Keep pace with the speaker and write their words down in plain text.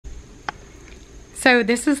So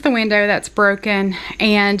this is the window that's broken,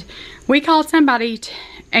 and we called somebody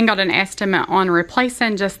and got an estimate on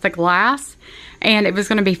replacing just the glass, and it was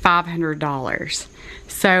going to be $500.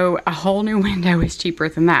 So a whole new window is cheaper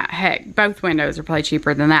than that. Heck, both windows are probably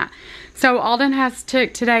cheaper than that. So Alden has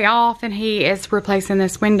took today off, and he is replacing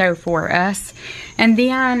this window for us. And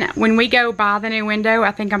then when we go buy the new window,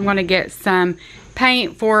 I think I'm going to get some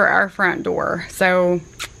paint for our front door. So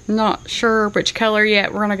not sure which color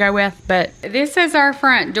yet we're going to go with, but this is our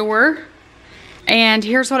front door. And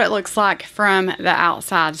here's what it looks like from the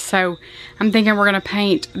outside. So I'm thinking we're going to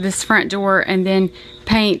paint this front door and then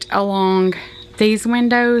paint along these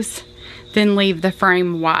windows, then leave the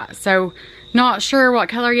frame white. So not sure what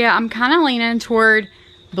color yet. I'm kind of leaning toward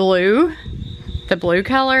blue, the blue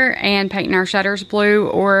color, and painting our shutters blue,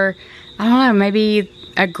 or I don't know, maybe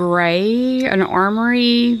a gray, an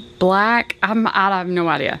armory black. I have no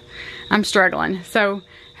idea. I'm struggling. So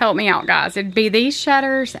help me out, guys. It'd be these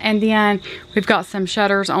shutters, and then we've got some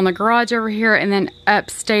shutters on the garage over here, and then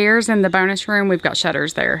upstairs in the bonus room we've got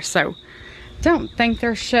shutters there. So don't think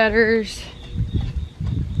they're shutters.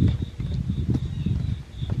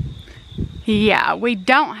 Yeah, we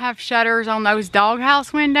don't have shutters on those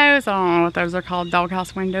doghouse windows. I don't know what those are called,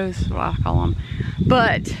 doghouse windows, what I call them.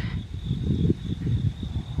 But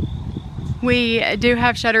we do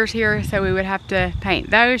have shutters here, so we would have to paint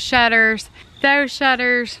those shutters, I'm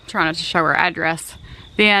trying not to show our address,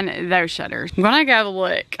 then those shutters. I'm gonna go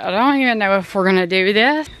look. I don't even know if we're gonna do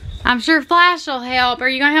this. I'm sure Flash will help. Are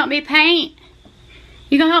you gonna help me paint?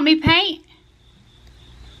 You gonna help me paint?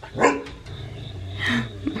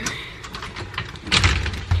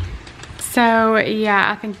 So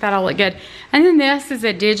yeah, I think that'll look good. And then this is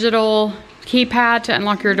a digital keypad to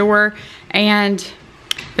unlock your door, and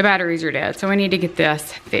the batteries are dead, so we need to get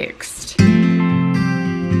this fixed. Do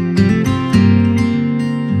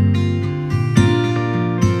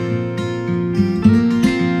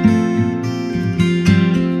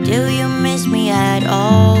you miss me at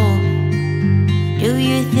all? Do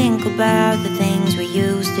you think about the things we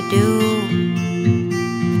used to do?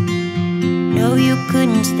 No, you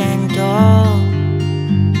couldn't stand tall.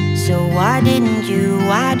 So why didn't you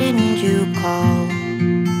call?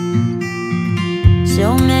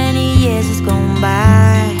 So many years has gone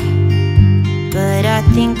by, but I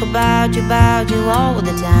think about you all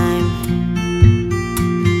the time.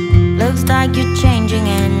 Looks like you're changing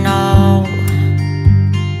and all,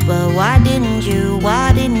 but why didn't you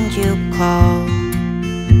call?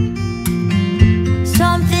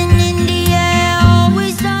 Something in the air,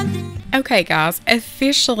 always something. Okay guys,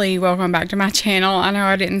 officially welcome back to my channel. I know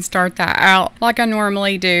I didn't start that out like I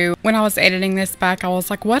normally do. When I was editing this back, I was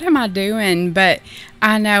like, what am I doing? But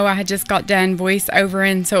I know I had just got done voiceover,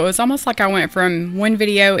 and so it was almost like I went from one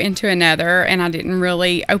video into another and I didn't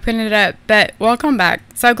really open it up. But welcome back.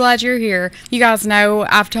 So glad you're here. You guys know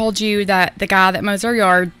I've told you that the guy that mows our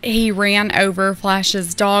yard, he ran over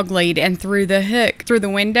Flash's dog lead and threw the hook through the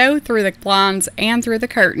window, through the blinds, and through the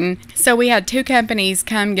curtain. So we had two companies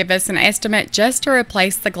come give us an estimate just to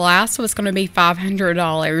replace the glass. Was going to be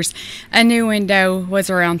 $500. A new window was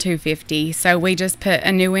around $250. So we just put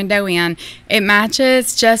a new window in. It matches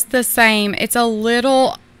just the same. It's a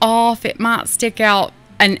little off. It might stick out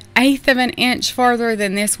an 1/8 of an inch farther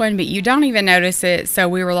than this one, but you don't even notice it. So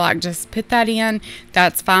we were like, just put that in.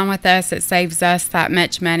 That's fine with us. It saves us that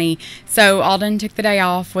much money. So Alden took the day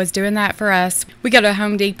off, was doing that for us. We go to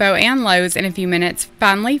Home Depot and Lowe's in a few minutes.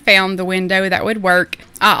 Finally found the window that would work.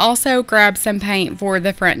 I also grabbed some paint for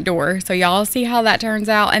the front door, so y'all see how that turns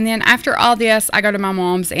out. And then after all this, I go to my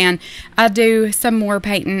mom's and I do some more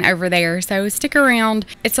painting over there. So stick around.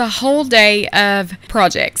 It's a whole day of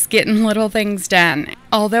projects, getting little things done.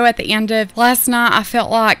 Although at the end of last night, I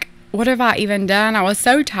felt like, what have I even done? I was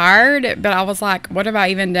so tired, but I was like, what have I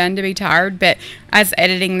even done to be tired? But as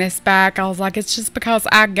editing this back, I was like, it's just because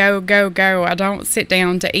I go. I don't sit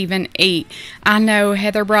down to even eat. I know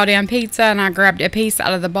Heather brought in pizza and I grabbed a piece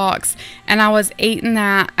out of the box and I was eating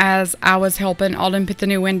that as I was helping Alden put the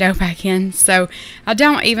new window back in. So I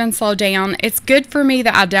don't even slow down. It's good for me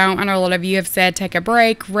that I don't. I know a lot of you have said take a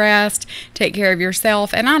break, rest, take care of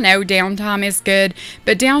yourself. And I know downtime is good,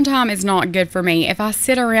 but downtime is not good for me. If I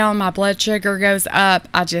sit around, my blood sugar goes up.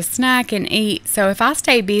 I just snack and eat. So if I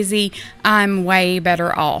stay busy, I'm way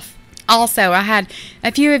better off. Also, I had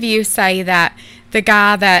a few of you say that the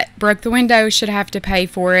guy that broke the window should have to pay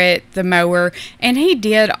for it, the mower, and he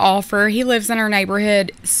did offer. He lives in our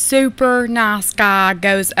neighborhood, super nice guy,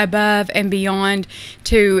 goes above and beyond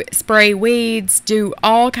to spray weeds, do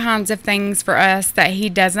all kinds of things for us that he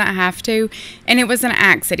doesn't have to, and it was an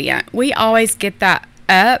accident. We always get that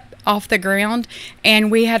up off the ground,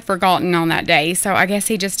 and we had forgotten on that day. So I guess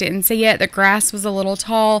he just didn't see it. The grass was a little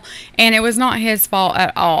tall, and it was not his fault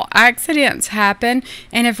at all. Accidents happen,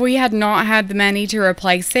 and if we had not had the money to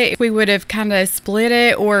replace it, we would have kind of split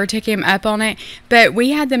it or took him up on it. But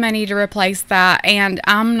we had the money to replace that, and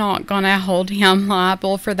I'm not going to hold him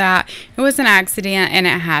liable for that. It was an accident, and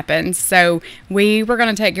it happened. So we were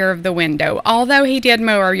going to take care of the window. Although he did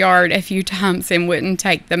mow our yard a few times and wouldn't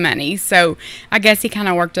take the money. So I guess he kind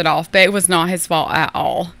of worked it off, but it was not his fault at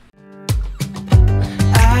all.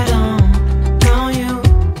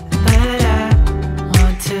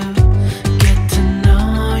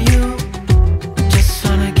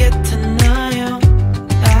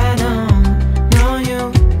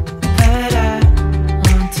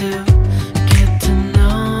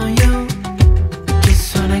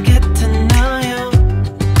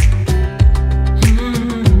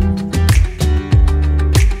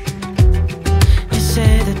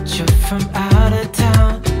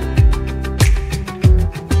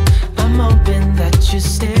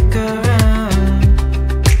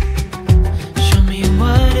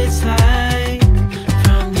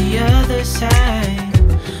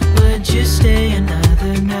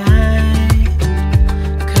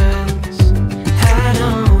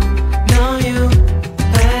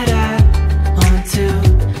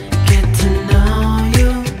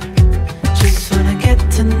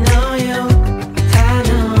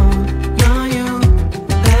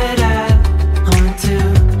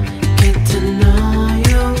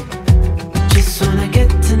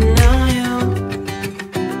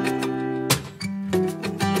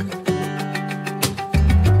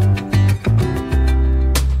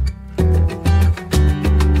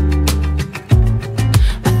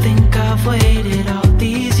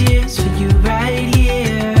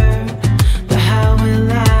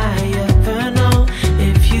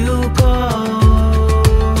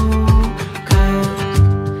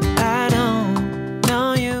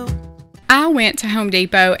 Went to Home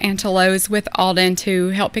Depot and to Lowe's with Alden to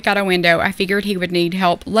help pick out a window. I figured he would need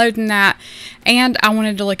help loading that, and I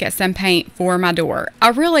wanted to look at some paint for my door. I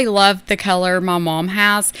really love the color my mom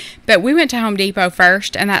has, but we went to Home Depot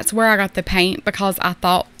first, and that's where I got the paint because I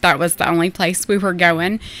thought that was the only place we were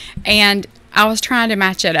going, and I was trying to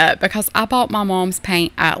match it up because I bought my mom's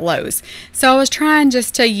paint at Lowe's. So I was trying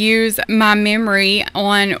just to use my memory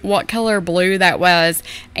on what color blue that was.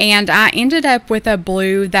 And I ended up with a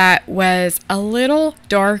blue that was a little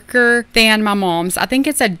darker than my mom's. I think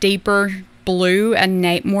it's a deeper blue,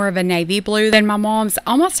 more of a navy blue than my mom's.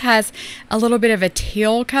 Almost has a little bit of a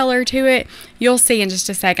teal color to it. You'll see in just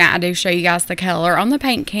a second. I do show you guys the color on the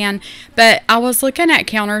paint can. But I was looking at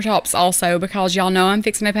countertops also because y'all know I'm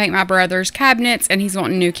fixing to paint my brother's cabinets and he's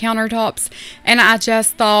wanting new countertops. And I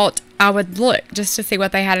just thought I would look just to see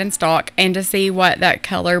what they had in stock and to see what that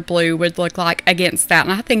color blue would look like against that.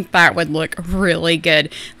 And I think that would look really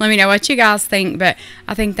good. Let me know what you guys think, but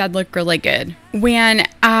I think that'd look really good. When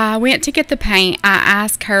I went to get the paint, I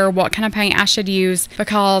asked her what kind of paint I should use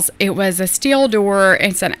because it was a steel door.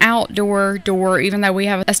 It's an outdoor door, even though we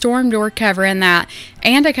have a storm door covering that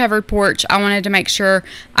and a covered porch. I wanted to make sure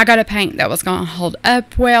I got a paint that was going to hold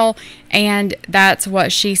up well, and that's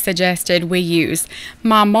what she suggested we use.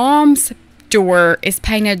 My mom's door is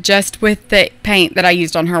painted just with the paint that I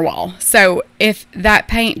used on her wall. So if that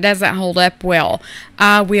paint doesn't hold up well,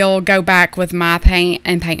 I will go back with my paint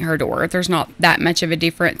and paint her door. There's not that much of a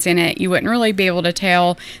difference in it. You wouldn't really be able to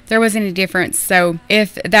tell if there was any difference. So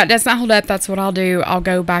if that doesn't hold up, that's what I'll do. I'll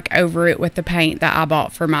go back over it with the paint that I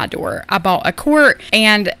bought for my door. I bought a quart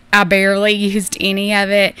and I barely used any of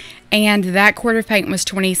it. And that quart of paint was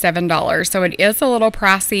 $27. So it is a little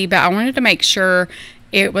pricey, but I wanted to make sure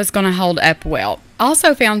it was going to hold up well.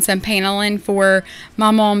 Also found some paneling for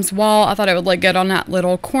my mom's wall. I thought it would look good on that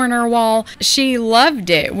little corner wall. She loved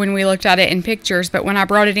it when we looked at it in pictures, but when I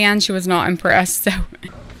brought it in, she was not impressed. So,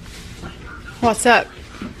 what's up?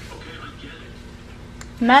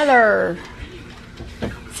 Mother,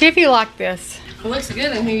 see if you like this. It looks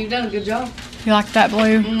good in here. You've done a good job. You like that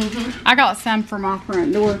blue? Mm-hmm. I got some for my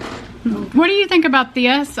front door. What do you think about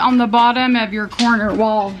this on the bottom of your corner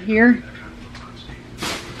wall here?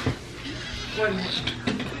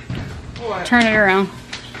 What? Turn it around.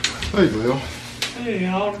 Hey, Bill. Hey,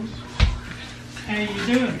 Alden. How you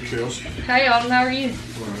doing? Chelsea. Hey, Alden, how are you?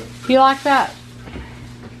 Right. You like that?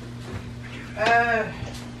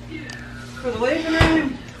 For the living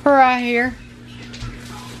room? For right here.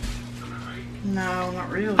 No,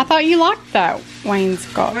 not really. I thought you liked that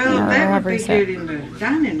wainscot. Well, or that however would you be say good it. in the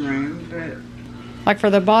dining room, but Like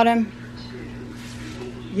for the bottom?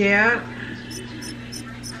 yeah.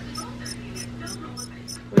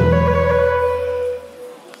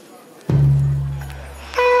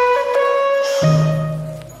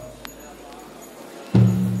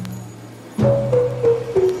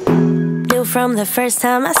 from the first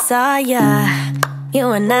time I saw ya. You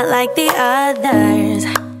were not like the others,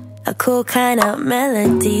 a cool kind of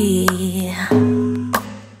melody.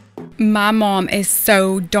 My mom is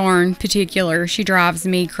so darn particular. She drives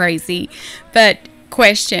me crazy. But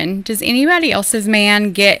question, does anybody else's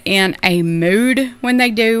man get in a mood when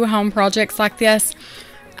they do home projects like this?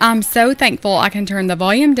 I'm so thankful I can turn the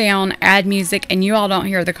volume down, add music, and you all don't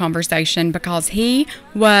hear the conversation because he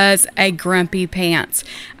was a grumpy pants.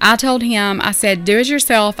 I told him, I said, do it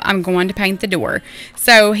yourself. I'm going to paint the door.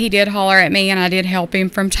 So he did holler at me and I did help him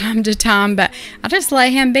from time to time, but I just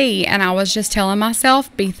let him be. And I was just telling myself,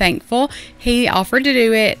 be thankful. He offered to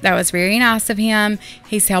do it. That was very nice of him.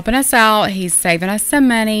 He's helping us out. He's saving us some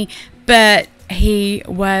money, but he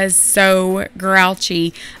was so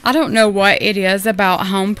grouchy. I don't know what it is about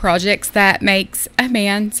home projects that makes a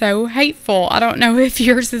man so hateful. I don't know if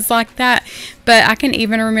yours is like that, but I can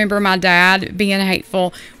even remember my dad being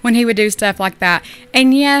hateful when he would do stuff like that.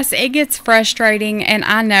 And yes, it gets frustrating, and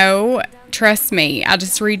I know, trust me, I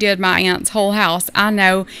just redid my aunt's whole house. I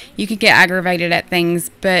know you can get aggravated at things,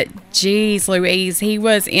 but geez Louise, he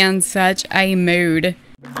was in such a mood.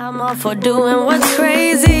 I'm all for doing what's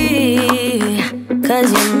crazy,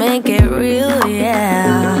 'cause you make it real,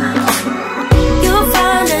 yeah. You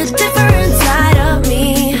found a different side of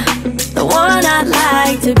me, the one I'd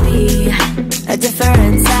like to be, a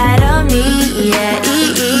different side of me, yeah,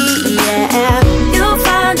 yeah. You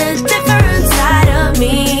found a different side of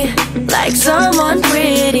me, like someone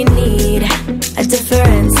pretty neat, a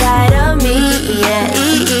different side of me, yeah,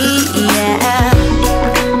 yeah.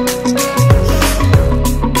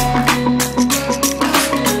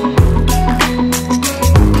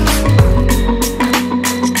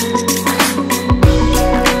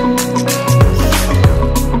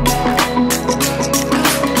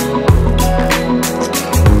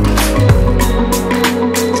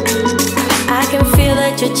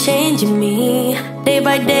 You're changing me, day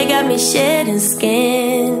by day got me shedding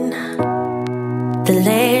skin. The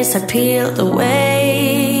layers are peeled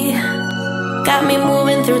away, got me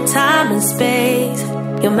moving through time and space.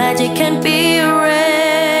 Your magic can't be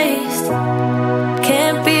erased,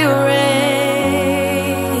 can't be erased.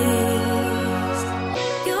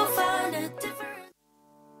 You'll find a different.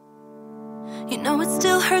 You know it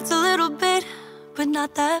still hurts a little bit, but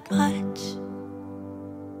not that much.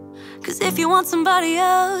 'Cause if you want somebody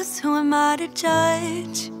else, who am I to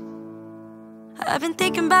judge? I've been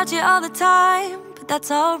thinking about you all the time, but that's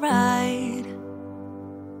alright.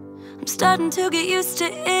 I'm starting to get used to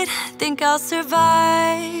it, think I'll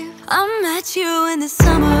survive. I met you in the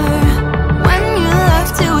summer, when you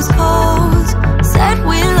left it was cold. Said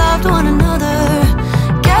we loved one another,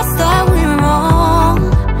 guess that we're wrong.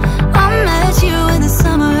 I met you in the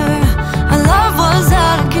summer, our love was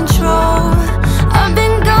out of control. I've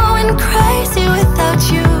been going crazy without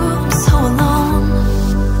you, I'm so alone.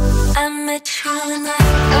 I met you and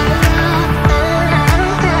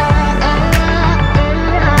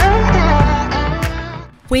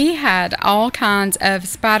We had all kinds of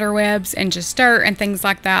spider webs and just dirt and things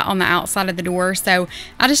like that on the outside of the door. So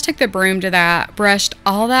I just took the broom to that, brushed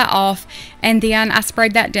all that off, and then I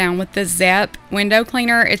sprayed that down with the Zep window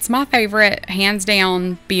cleaner. It's my favorite, hands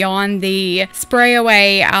down, beyond the spray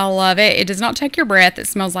away. I love it. It does not take your breath. It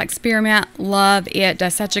smells like spearmint. Love it.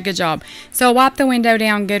 Does such a good job. So I wiped the window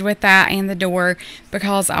down good with that and the door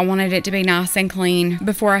because I wanted it to be nice and clean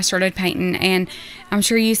before I started painting. And I'm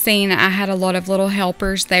sure you've seen I had a lot of little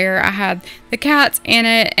helpers there. I had the cats in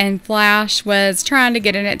it, and Flash was trying to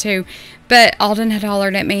get in it too, but Alden had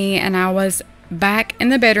hollered at me and I was back in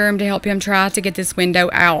the bedroom to help him try to get this window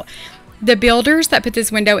out. The builders that put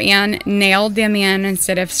this window in nailed them in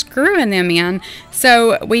instead of screwing them in,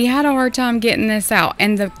 so we had a hard time getting this out,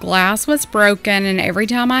 and the glass was broken, and every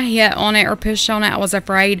time I hit on it or pushed on it, I was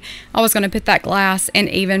afraid I was going to put that glass in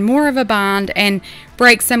even more of a bind and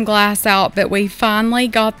break some glass out. But we finally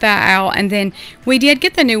got that out, and then we did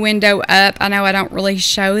get the new window up. I know I don't really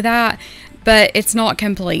show that, but it's not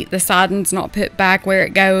complete. The siding's not put back where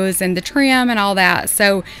it goes, and the trim and all that.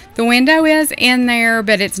 So the window is in there,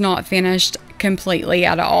 but it's not finished completely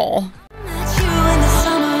at all.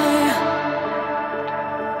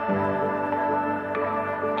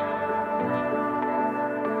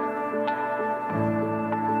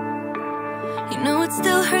 You know it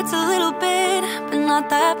still hurts a little bit, but not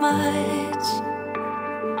that much.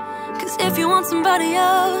 'Cause if you want somebody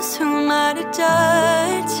else, who am I to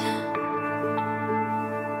judge?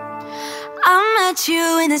 I met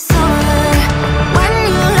you in the summer, when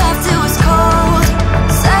you left it was cold.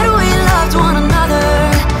 Said we loved one another,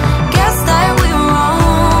 guess that we were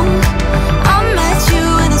wrong. I met you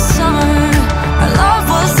in the summer, our love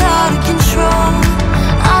was out of control.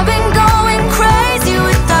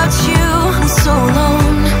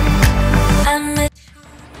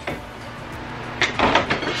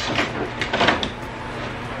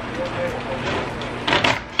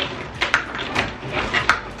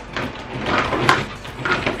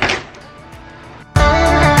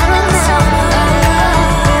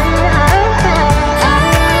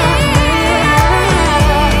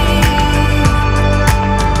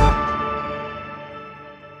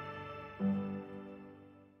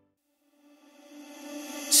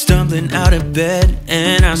 rolling out of bed,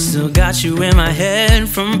 and I still got you in my head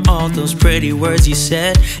from all those pretty words you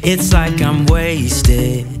said. It's like I'm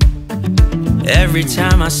wasted. Every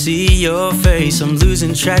time I see your face, I'm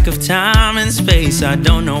losing track of time and space. I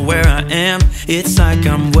don't know where I am. It's like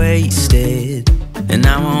I'm wasted, and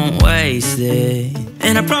I won't waste it.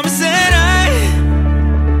 And I promise that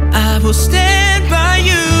I will stand by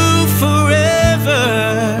you forever.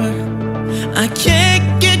 I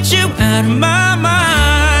can't get you out of my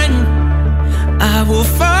mind. I will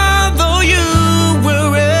follow you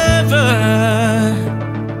wherever,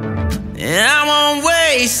 and I won't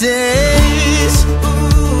waste it.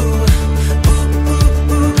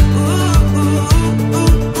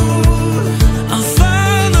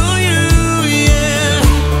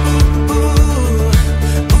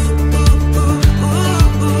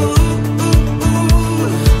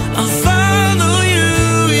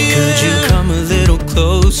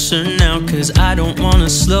 Now, cause I don't wanna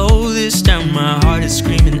slow this down. My heart is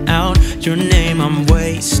screaming out your name. I'm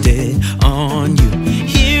wasted on you.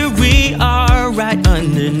 Here we are, right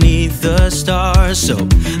underneath the stars. So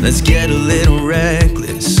let's get a little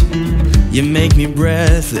reckless. You make me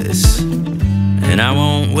breathless, and I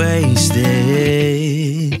won't waste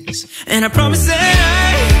this. And I promise that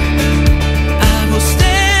I will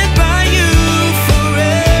stand by you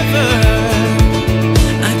forever.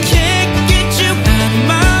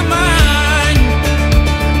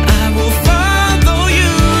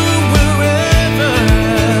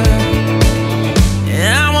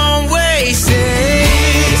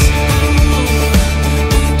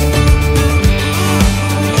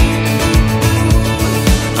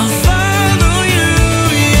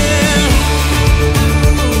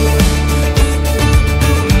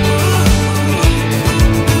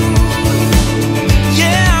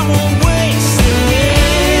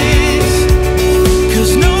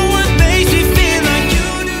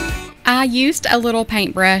 I used a little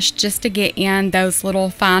paintbrush just to get in those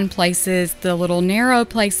little fine places, the little narrow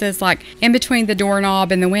places like in between the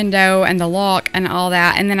doorknob and the window and the lock and all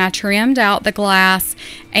that. And then I trimmed out the glass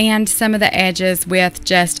and some of the edges with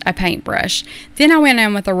just a paintbrush. Then I went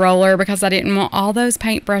in with a roller because I didn't want all those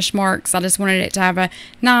paintbrush marks. I just wanted it to have a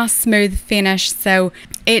nice smooth finish. So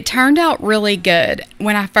it turned out really good.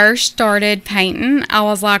 When I first started painting, I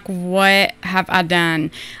was like, what have I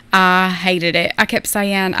done? I hated it. I kept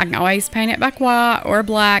saying I can always paint it back white or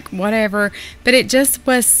black, whatever, but it just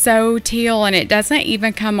was so teal, and it doesn't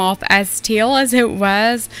even come off as teal as it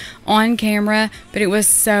was on camera, but it was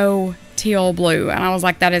so teal blue, and I was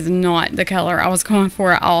like, that is not the color I was going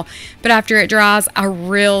for at all. But after it dries, I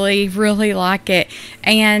really like it.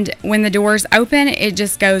 And when the doors open, it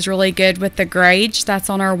just goes really good with the grage that's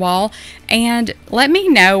on our wall. And let me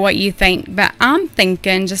know what you think, but I'm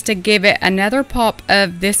thinking just to give it another pop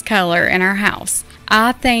of this color in our house.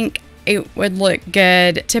 I think it would look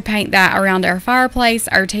good to paint that around our fireplace,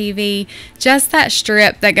 our TV, just that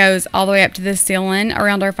strip that goes all the way up to the ceiling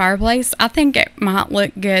around our fireplace. I think it might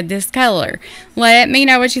look good this color. Let me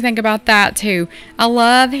know what you think about that too. I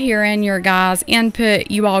love hearing your guys' input.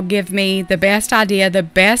 You all give me the best idea, the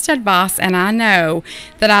best advice, and I know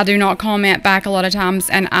that I do not comment back a lot of times,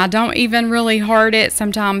 and I don't even really heart it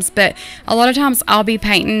sometimes, but a lot of times I'll be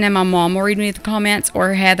painting and my mom will read me the comments,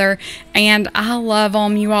 or Heather, and I love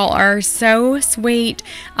them. You all are so sweet.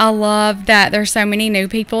 I love that there's so many new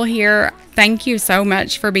people here. Thank you so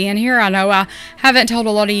much for being here. I know I haven't told a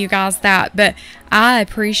lot of you guys that, but I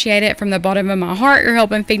appreciate it from the bottom of my heart. You're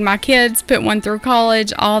helping feed my kids, put one through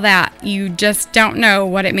college, all that. You just don't know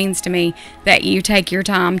what it means to me that you take your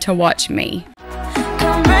time to watch me.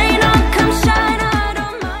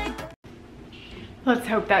 Let's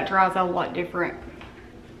hope that dries a lot different.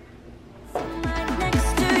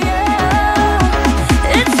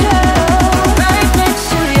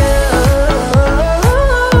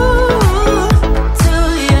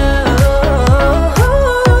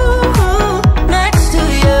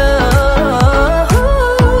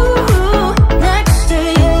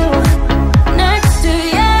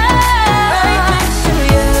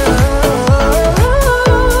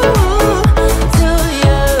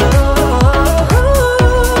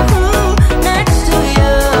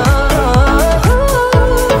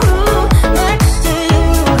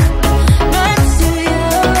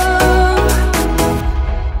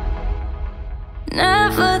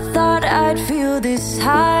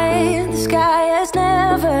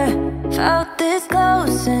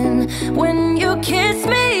 When you kiss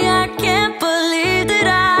me, I can't believe that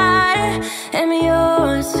I am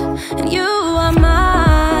yours and you are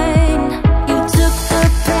mine. You took the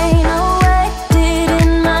pain away,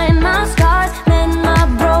 didn't mind my scars, mend my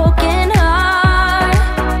broken heart.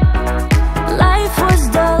 Life was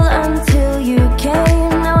dull until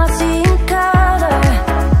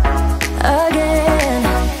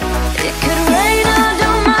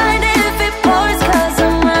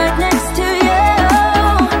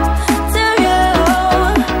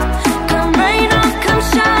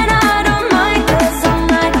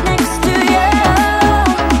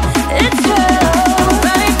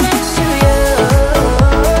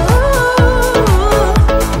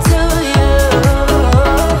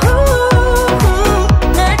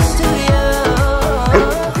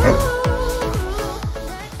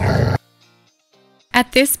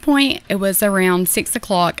At this point, it was around 6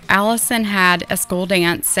 o'clock. Allison had a school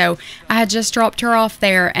dance, so I had just dropped her off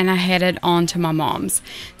there and I headed on to my mom's.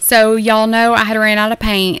 So y'all know I had ran out of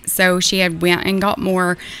paint, so she had went and got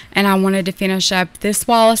more, and I wanted to finish up this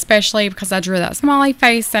wall especially because I drew that smiley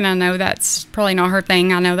face, and I know that's probably not her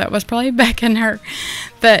thing. I know that was probably becking her,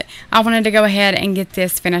 but I wanted to go ahead and get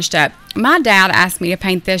this finished up. My dad asked me to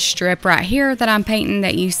paint this strip right here that I'm painting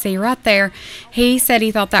that you see right there. He said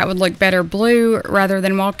he thought that would look better blue rather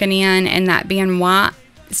than walking in and that being white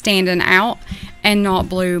standing out and not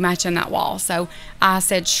blue matching that wall. So I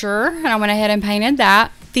said sure, and I went ahead and painted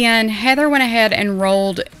that. Then Heather went ahead and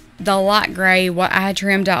rolled the light gray what I had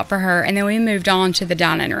trimmed out for her, and then we moved on to the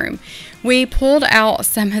dining room. We pulled out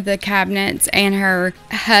some of the cabinets and her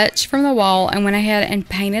hutch from the wall and went ahead and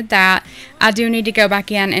painted that. I do need to go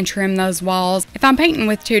back in and trim those walls. If I'm painting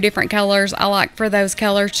with two different colors, I like for those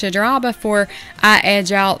colors to dry before I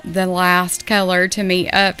edge out the last color to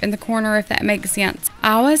meet up in the corner, if that makes sense.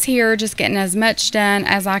 I was here just getting as much done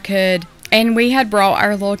as I could. And we had brought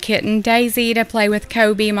our little kitten, Daisy, to play with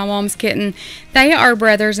Kobe, my mom's kitten. They are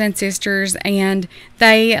brothers and sisters, and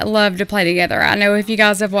they love to play together. I know if you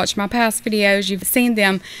guys have watched my past videos, you've seen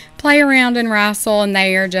them play around and wrestle, and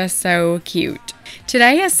they are just so cute.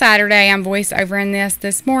 Today is Saturday. I'm voiceovering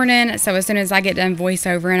this morning, so as soon as I get done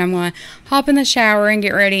voiceovering, I'm going to hop in the shower and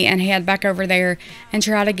get ready and head back over there and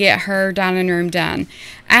try to get her dining room done.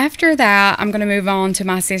 After that, I'm going to move on to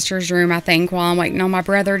my sister's room, I think, while I'm waiting on my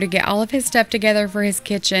brother to get all of his stuff together for his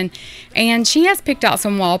kitchen. And she has picked out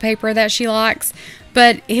some wallpaper that she likes,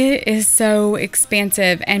 but it is so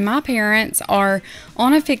expensive, and my parents are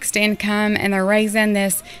on a fixed income and they're raising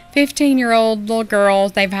this 15-year-old little girl.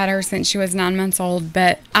 They've had her since she was 9 months old,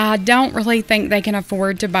 but I don't really think they can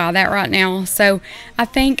afford to buy that right now. So I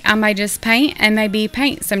think I may just paint and maybe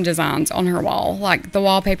paint some designs on her wall, like the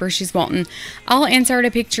wallpaper she's wanting. I'll insert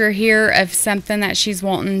a picture here of something that she's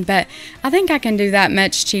wanting, but I think I can do that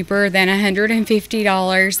much cheaper than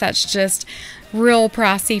 $150. That's just real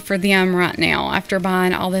pricey for them right now after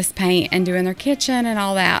buying all this paint and doing their kitchen and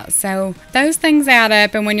all that. So those things add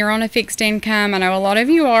up, and when you're on a fixed income, I know a lot of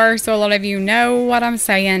you are, so a lot of you know what I'm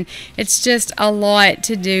saying. It's just a lot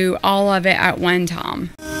to do all of it at one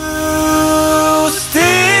time. Still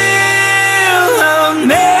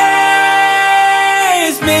amaze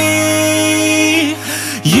me.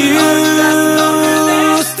 You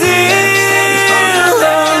still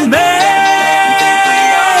amaze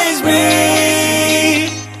me.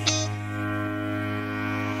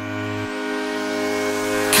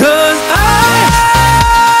 'Cause I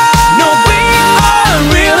know we are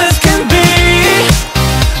real as can be.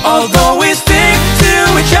 Although we stick to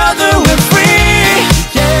each other, we're free.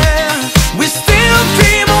 Yeah, we still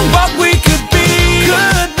dream of what we could be.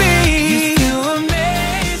 Could be. You still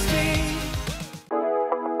amaze me.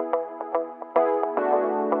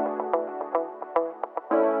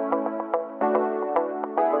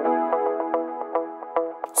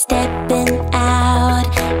 Stepping out,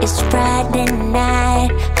 it's Friday night.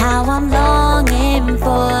 How I'm longing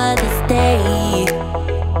for this day.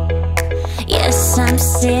 Yes, I'm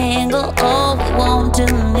single, oh, we want to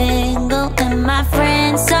mingle, and my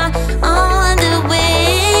friends are on the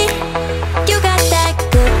way. You got that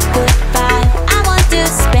good, good vibe. I want to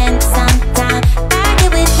spend some time back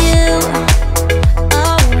here with you.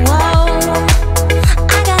 Oh, whoa.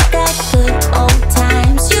 I got that good old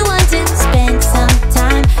times. You want to spend some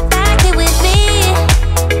time back here with me.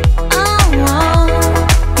 Oh, whoa.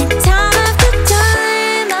 And time after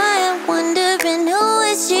time, I am wondering who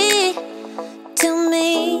is she to me.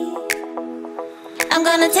 I'm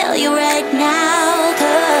gonna tell you right now,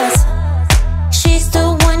 'cause she's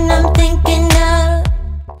the one I'm thinking of.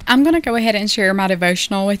 I'm going to go ahead and share my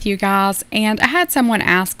devotional with you guys. And I had someone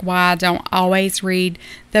ask why I don't always read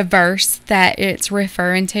the verse that it's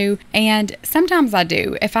referring to. And sometimes I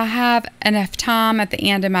do. If I have enough time at the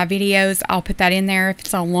end of my videos, I'll put that in there. If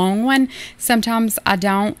it's a long one, sometimes I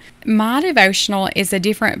don't. My devotional is a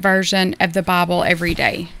different version of the Bible every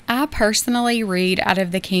day. I personally read out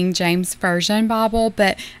of the King James Version Bible,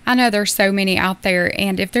 but I know there's so many out there,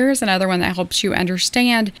 and if there is another one that helps you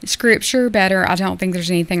understand Scripture better, I don't think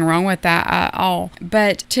there's anything wrong with that at all.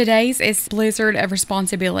 But today's is Blizzard of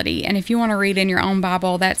Responsibility, and if you want to read in your own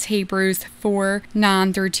Bible, that's Hebrews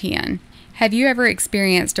 4:9-10. Have you ever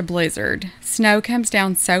experienced a blizzard? Snow comes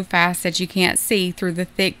down so fast that you can't see through the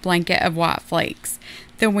thick blanket of white flakes.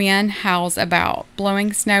 The wind howls about,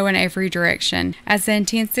 blowing snow in every direction. As the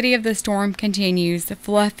intensity of the storm continues,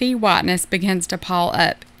 fluffy whiteness begins to pile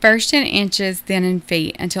up. First in inches, then in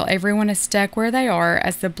feet, until everyone is stuck where they are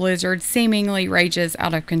as the blizzard seemingly rages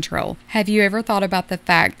out of control. Have you ever thought about the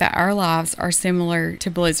fact that our lives are similar to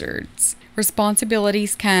blizzards?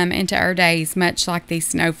 Responsibilities come into our days much like these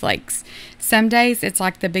snowflakes. Some days it's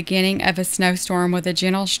like the beginning of a snowstorm with a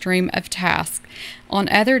gentle stream of tasks. On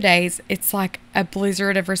other days, it's like a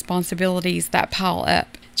blizzard of responsibilities that pile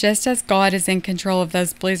up. Just as God is in control of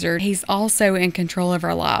those blizzards, He's also in control of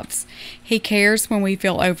our lives. He cares when we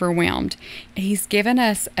feel overwhelmed. He's given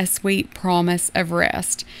us a sweet promise of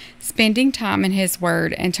rest. Spending time in His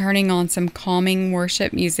Word and turning on some calming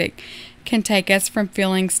worship music can take us from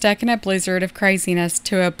feeling stuck in a blizzard of craziness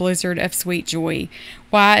to a blizzard of sweet joy.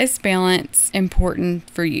 Why is balance important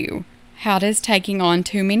for you? How does taking on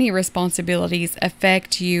too many responsibilities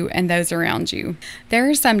affect you and those around you? There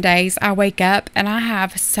are some days I wake up and I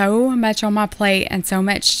have so much on my plate and so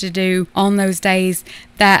much to do on those days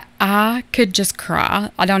that I could just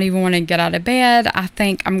cry. I don't even want to get out of bed. I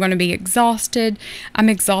think I'm going to be exhausted. I'm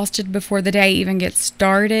exhausted before the day even gets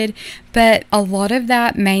started. But a lot of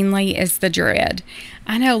that mainly is the dread.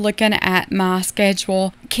 I know, looking at my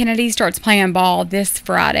schedule, Kennedy starts playing ball this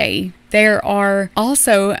Friday. There are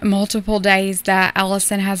also multiple days that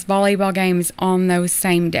Allison has volleyball games on those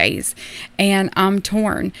same days, and I'm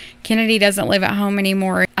torn. Kennedy doesn't live at home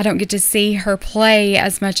anymore. I don't get to see her play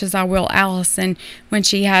as much as I will Allison when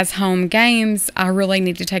she has home games. I really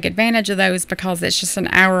need to take advantage of those because it's just an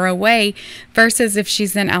hour away versus if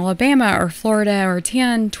she's in Alabama or Florida or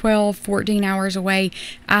 10, 12, 14 hours away,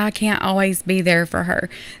 I can't always be there for her.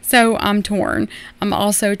 So I'm torn. I'm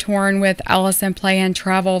also torn with Allison playing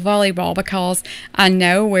travel volleyball because I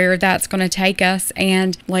know where that's going to take us,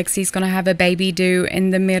 and Lexi's going to have a baby due in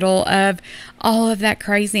the middle of all of that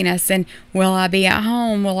craziness. And will I be at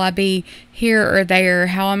home? Will I be here or there?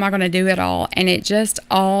 How am I going to do it all? And it just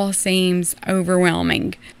all seems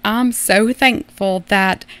overwhelming. I'm so thankful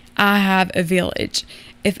that I have a village.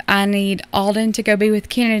 If I need Alden to go be with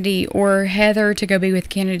Kennedy or Heather to go be with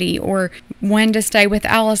Kennedy or when to stay with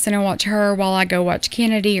Allison and watch her while I go watch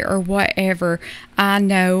Kennedy or whatever, I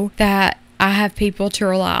know that I have people to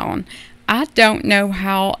rely on. I don't know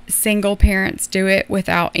how single parents do it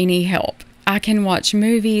without any help. I can watch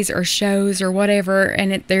movies or shows or whatever,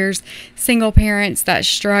 and there's single parents that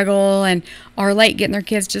struggle and are late getting their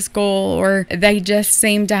kids to school, or they just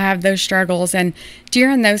seem to have those struggles. And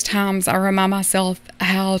during those times, I remind myself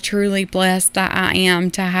how truly blessed that I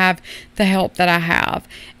am to have the help that I have.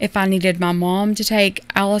 If I needed my mom to take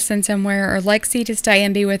Allison somewhere or Lexi to stay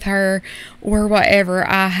and be with her or whatever,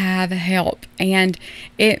 I have help. And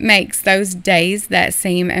it makes those days that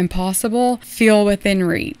seem impossible feel within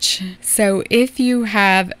reach. So if you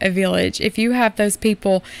have a village, if you have those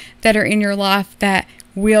people that are in your life that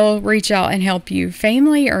will reach out and help you,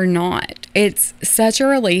 family or not, it's such a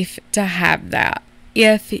relief to have that.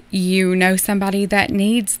 If you know somebody that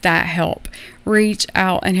needs that help, reach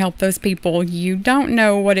out and help those people. You don't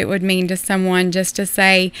know what it would mean to someone just to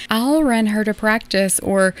say, I'll run her to practice,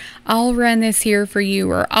 or I'll run this here for you,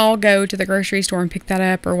 or I'll go to the grocery store and pick that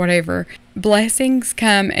up, or whatever. Blessings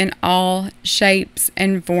come in all shapes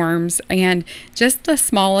and forms, and just the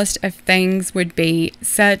smallest of things would be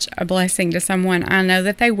such a blessing to someone. I know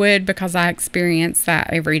that they would because I experience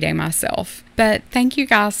that every day myself. But thank you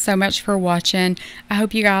guys so much for watching. I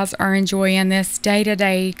hope you guys are enjoying this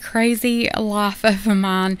day-to-day crazy life of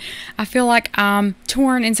mine. I feel like I'm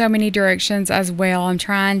torn in so many directions as well. I'm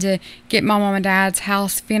trying to get my mom and dad's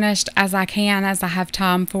house finished as I can, as I have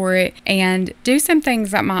time for it, and do some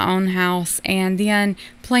things at my own house, and then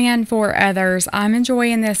plan for others. I'm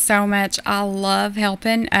enjoying this so much. I love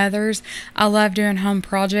helping others. I love doing home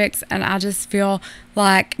projects, and I just feel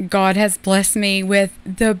like God has blessed me with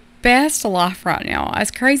the best life right now.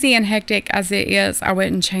 As crazy and hectic as it is, I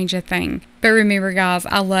wouldn't change a thing. But remember, guys,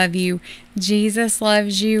 I love you. Jesus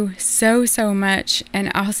loves you so, so much,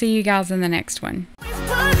 and I'll see you guys in the next one.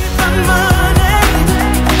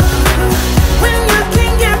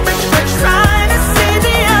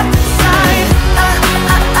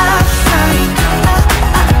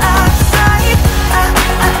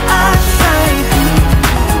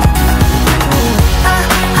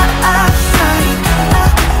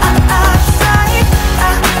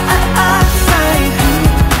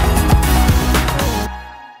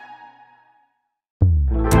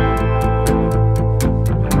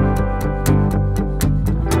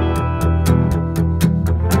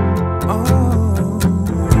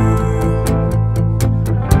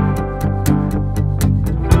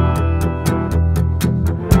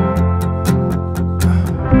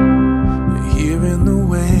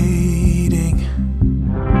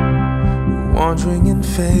 Wandering and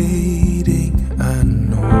fading, I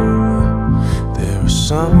know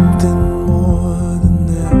something more than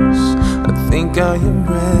this. I think I am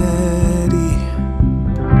ready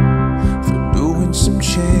for doing some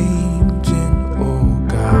changing. Oh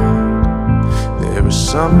God, there is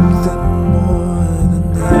something more than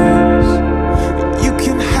this. You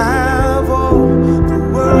can have all the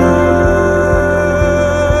world.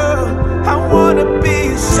 I wanna be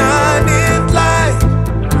a shining light,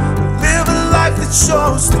 live a life that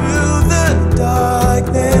shows through the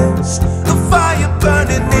darkness, the fire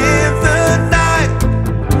burning in the night,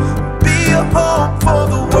 be a hope for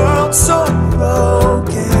the world so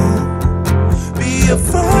broken, be a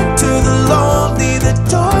friend to the lonely, the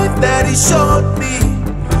joy that he showed me,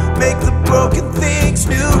 make the broken things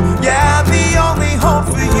new. Yeah, the only hope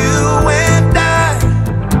for you and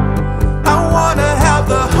I wanna have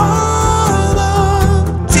the heart of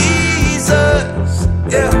Jesus.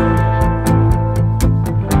 Yeah,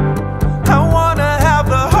 I wanna have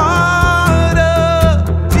the heart of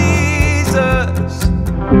Jesus.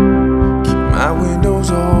 Keep my windows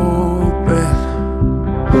open,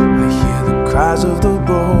 I hear the cries of the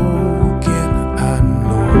broken. I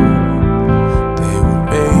know they were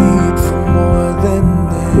made for more than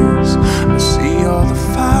this. I see all the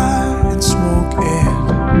fire and smoke and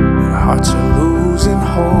their hearts are losing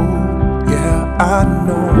hope. Yeah, I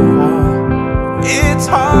know